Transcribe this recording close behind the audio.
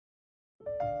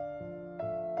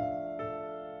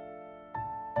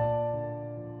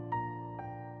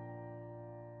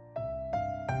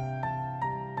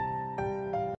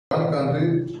One can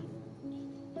read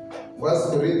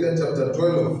 1 Corinthians chapter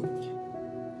 12,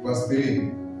 verse 3.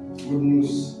 Good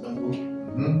news.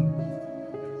 Mm-hmm.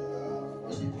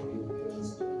 1 Corinthians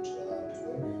chapter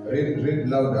 12. Read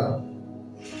louder.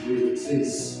 It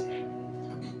says,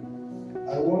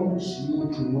 I want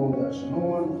you to know that no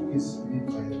one who is led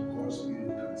by the God Spirit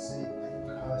can say, I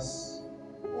curse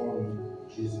on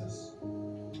Jesus.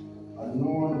 And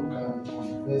no one can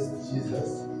confess Jesus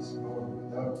is Lord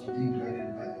without being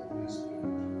guided by the Holy Spirit.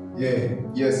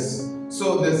 Yes.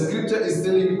 So the scripture is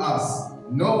telling us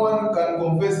no one can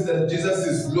confess that Jesus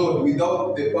is Lord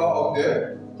without the power of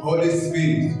the Holy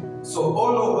Spirit. So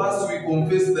all of us, we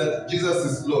confess that Jesus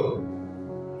is Lord.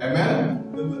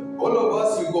 Amen? All of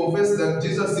us, we confess that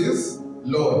Jesus is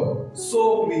Lord.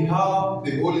 So we have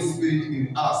the Holy Spirit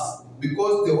in us,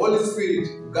 because the Holy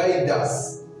Spirit guides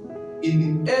us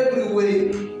in every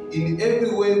way. In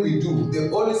every way we do, the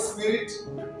Holy Spirit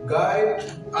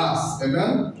guides us.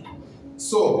 Amen?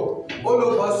 So all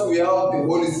of us, we have the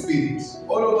Holy Spirit.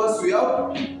 All of us, we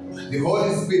have the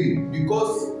Holy Spirit,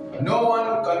 because no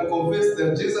one can confess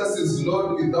that Jesus is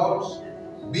Lord without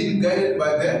being guided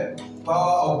by the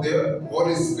power of the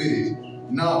Holy Spirit.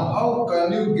 Now, how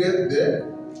can you get the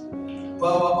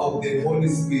power of the Holy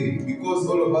Spirit? Because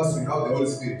all of us, we have the Holy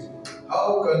Spirit.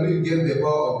 How can we get the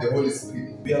power of the Holy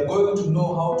Spirit? We are going to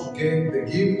know how to get the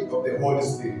gift of the Holy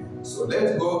Spirit. So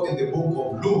let's go in the book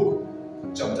of Luke,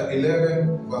 chapter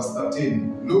 11, verse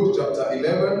 13. Luke chapter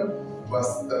 11,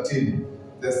 verse 13.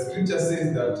 The scripture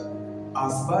says that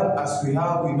as bad as we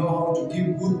have, we know how to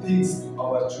give good things to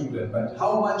our children, but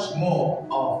how much more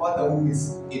our Father who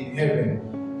is in heaven,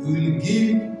 He will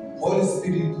give Holy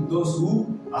Spirit to those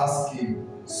who ask Him.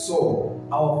 So,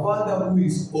 our Father who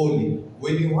is holy,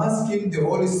 when you ask Him the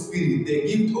Holy Spirit, the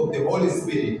gift of the Holy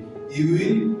Spirit, He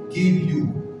will give you.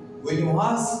 When you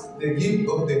ask the gift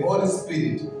of the Holy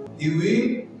Spirit, He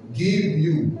will give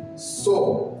you.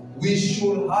 So, we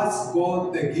should ask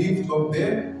God the gift of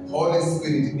the Holy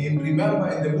Spirit. And remember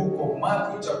in the book of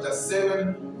Matthew chapter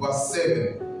 7, verse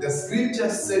 7, the scripture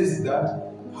says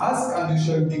that, ask and you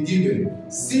shall be given,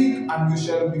 seek and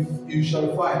you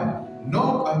shall find,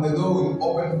 knock and the door will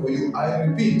open for you. I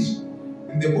repeat,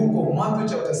 in the book of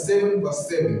Matthew chapter 7, verse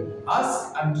 7,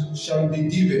 ask and shall be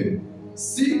given,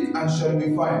 seek and shall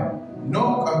be found,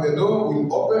 knock and the door will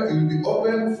be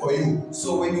open for you.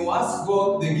 So when you ask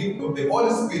God the gift of the Holy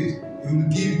Spirit, He will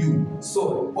give you.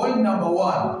 So point number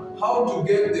one, how to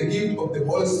get the gift of the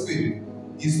Holy Spirit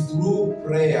is through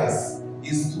prayers.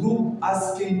 Is through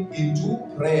asking into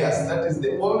prayers. That is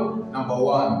the point number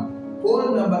one.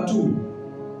 Point number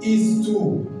two is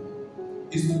to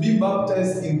be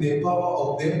baptized in the power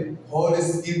of the Holy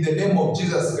Spirit, in the name of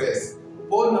Jesus Christ.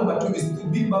 Point number two is to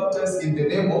be baptized in the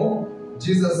name of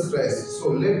Jesus Christ. So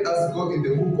let us go in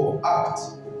the book of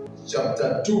Acts,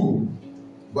 chapter 2,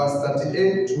 verse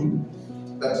 38 to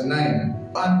 39.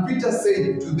 And Peter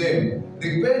said to them,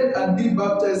 repent and be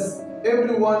baptized,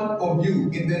 every one of you,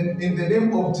 in the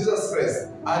name of Jesus Christ,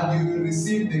 and you will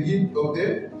receive the gift of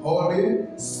the Holy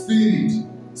Spirit.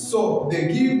 So the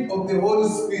gift of the Holy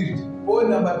Spirit, point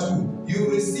number two, you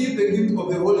receive the gift of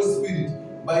the Holy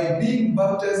Spirit by being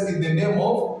baptized in the name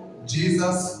of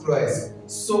Jesus Christ.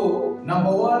 So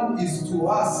number one is to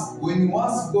ask. When you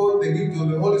ask God the gift of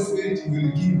the Holy Spirit, He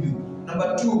will give you.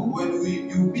 Number two, when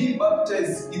you be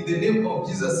baptized in the name of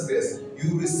Jesus Christ,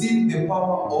 you receive the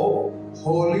power of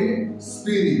Holy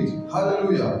Spirit.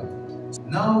 Hallelujah.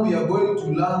 Now we are going to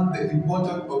learn the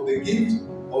importance of the gift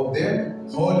of the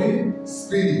Holy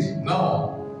Spirit.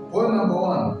 Now, point number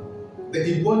one,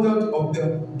 the importance of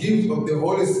the gift of the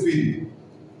Holy Spirit.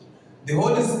 The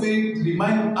Holy Spirit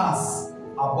reminds us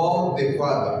about the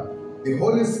Father. The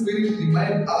Holy Spirit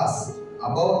reminds us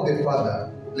about the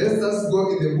Father. Let us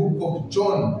go in the book of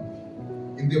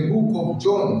John. In the book of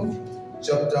John,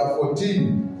 chapter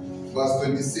 14, verse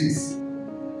 26.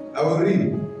 I will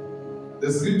read.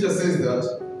 The scripture says that,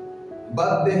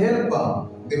 but the Helper,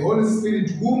 the Holy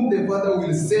Spirit, whom the Father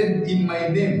will send in my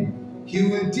name, He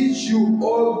will teach you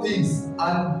all things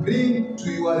and bring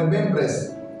to your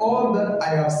remembrance all that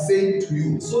I have said to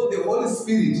you. So the Holy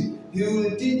Spirit, He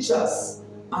will teach us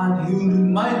and He will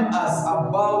remind us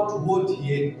about what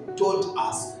He had taught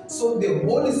us. So the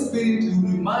Holy Spirit will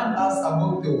remind us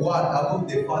about the Word, about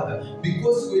the Father.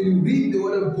 Because when you read the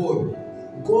Word of God,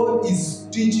 God is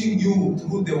teaching you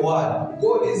through the Word.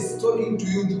 God is talking to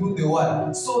you through the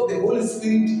Word. So the Holy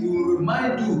Spirit will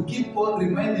remind you, keep on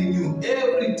reminding you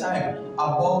every time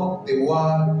about the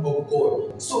Word of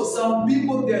God. So some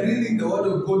people, they are reading the Word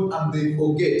of God and they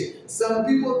forget. Some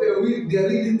people, they are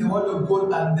reading the Word of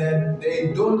God and then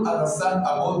they don't understand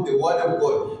about the Word of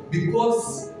God.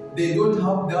 Because they don't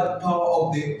have that power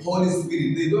of the Holy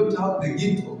Spirit. They don't have the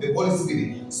gift of the Holy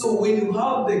Spirit. So when you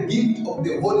have the gift of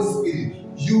the Holy Spirit,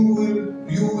 you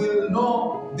will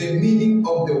know the meaning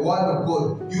of the Word of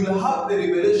God. You will have the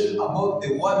revelation about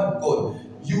the Word of God.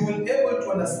 You will be able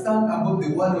to understand about the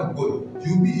Word of God.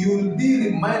 You will be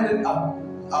reminded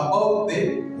about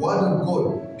the Word of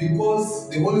God, because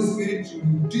the Holy Spirit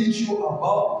will teach you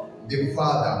about the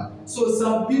Father. So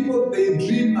some people, they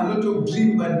dream a lot of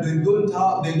dreams, but they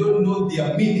don't know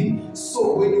their meaning.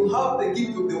 So when you have the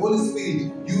gift of the Holy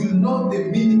Spirit, you will know the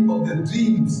meaning of the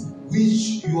dreams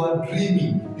which you are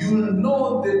dreaming. You will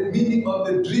know the meaning of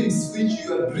the dreams which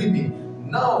you are dreaming.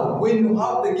 Now, when you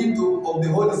have the gift of the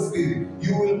Holy Spirit,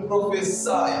 you will prophesy.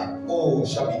 Oh,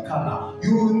 Shabikana.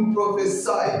 You will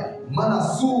prophesy.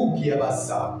 Manasu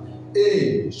kiabasa.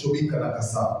 Shobikana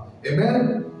kasa.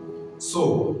 Amen?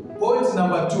 So, point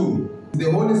number 2.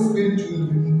 The Holy Spirit will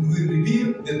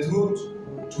reveal the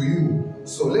truth to you.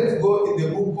 So, let's go in the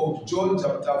book of John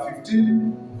chapter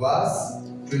 15, verse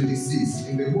 26.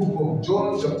 In the book of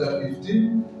John chapter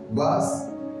 15, verse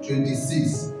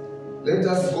 26. Let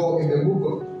us go in the book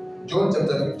of John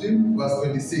chapter 15, verse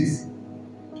 26.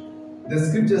 The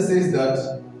scripture says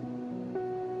that,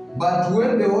 But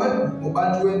when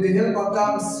the Helper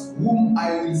comes, whom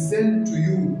I will send to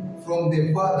you from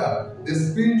the Father, the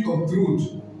Spirit of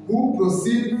truth, who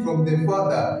proceeds from the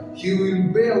Father, he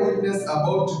will bear witness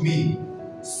about me.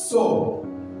 So,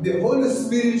 the Holy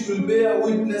Spirit will bear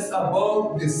witness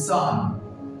about the Son,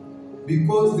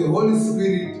 because the Holy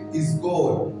Spirit is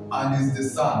God and is the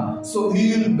Son. So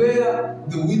he will bear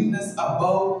the witness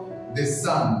about the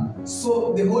Son.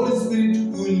 So the Holy Spirit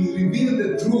will reveal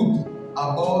the truth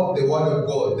about the Word of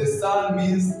God. The Son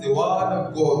means the Word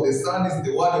of God. The Son is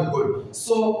the Word of God.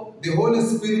 So the Holy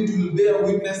Spirit will bear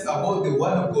witness about the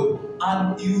Word of God,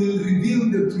 and he will reveal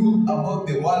the truth about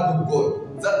the Word of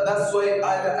God. That's why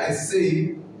I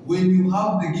say, when you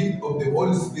have the gift of the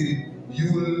Holy Spirit,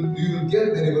 you will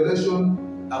get the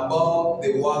revelation about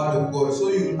the Word of God. So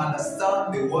you will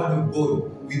understand the Word of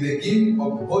God with the gift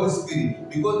of the Holy Spirit,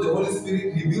 because the Holy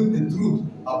Spirit reveals the truth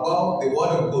about the Word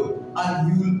of God.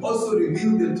 And He will also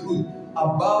reveal the truth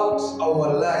about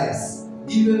our lives,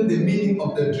 even the meaning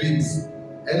of the dreams.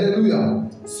 Hallelujah.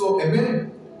 So,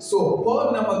 amen. So,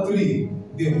 point number 3,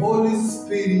 the Holy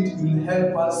Spirit will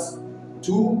help us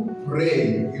to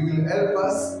pray. He will help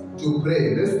us to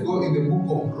pray. Let's go in the book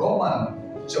of Romans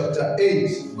chapter 8,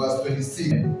 verse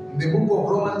 26. In the book of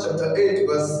Romans chapter 8,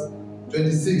 verse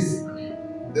 26,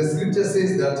 the scripture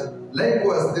says that,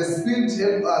 likewise, the Spirit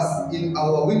helps us in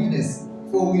our weakness,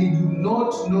 for we do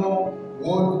not know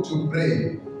what to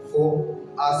pray for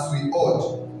as we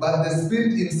ought. But the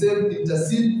Spirit Himself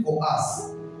intercedes for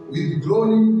us with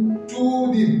groaning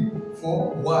too deep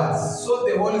for words. So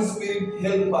the Holy Spirit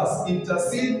helps us,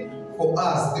 intercede for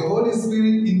us. The Holy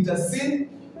Spirit intercedes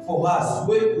for us.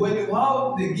 When you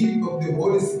have the gift of the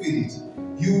Holy Spirit,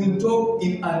 you will talk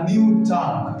in a new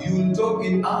tongue. You will talk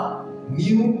in a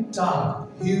new tongue.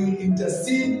 He will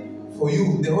intercede for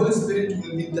you. The Holy Spirit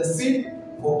will intercede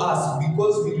for us,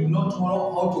 because we do not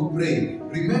know how to pray.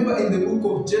 Remember, in the book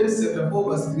of James chapter 4,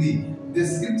 verse 3, the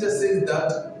scripture says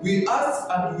that we ask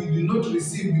and we do not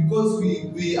receive, because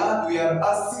we are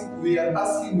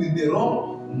asking with the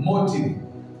wrong motive,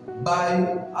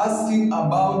 by asking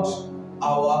about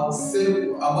ourselves.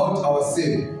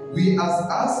 We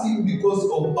are asking because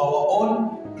of our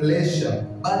own pleasure.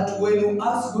 But when you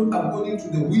ask God according to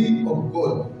the will of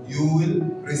God, you will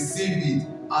receive it.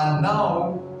 And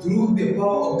now, through the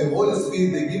power of the Holy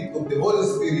Spirit, the gift of the Holy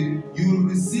Spirit, you will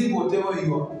receive whatever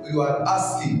you are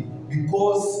asking,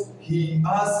 because He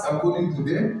asks according to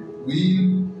the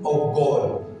will of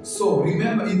God. So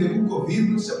remember, in the book of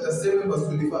Hebrews chapter 7, verse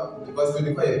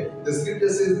 25, the scripture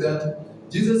says that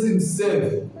Jesus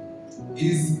Himself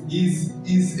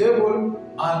is able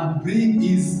and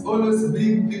is always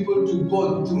bring people to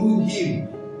God through Him,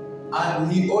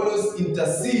 and He always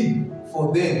intercedes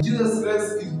for them. Jesus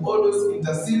Christ is always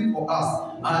interceding for us,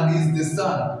 and He is the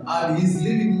Son, and He is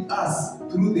living in us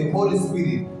through the Holy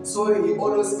Spirit. So He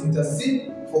always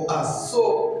intercedes for us.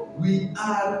 So we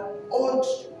ought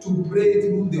to pray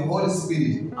through the Holy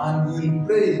Spirit, and we will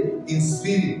pray in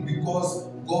spirit, because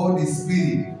God is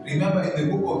spirit. Remember, in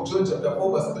the book of John chapter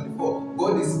 4, verse 24,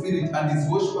 God is spirit, and His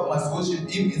worshipper must worship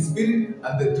Him in spirit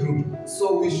and the truth.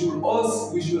 So we should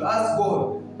ask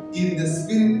God in the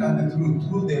spirit and the truth,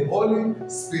 through the Holy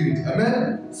Spirit.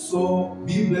 Amen. So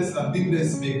be blessed and be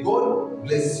blessed. May God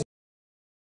bless you.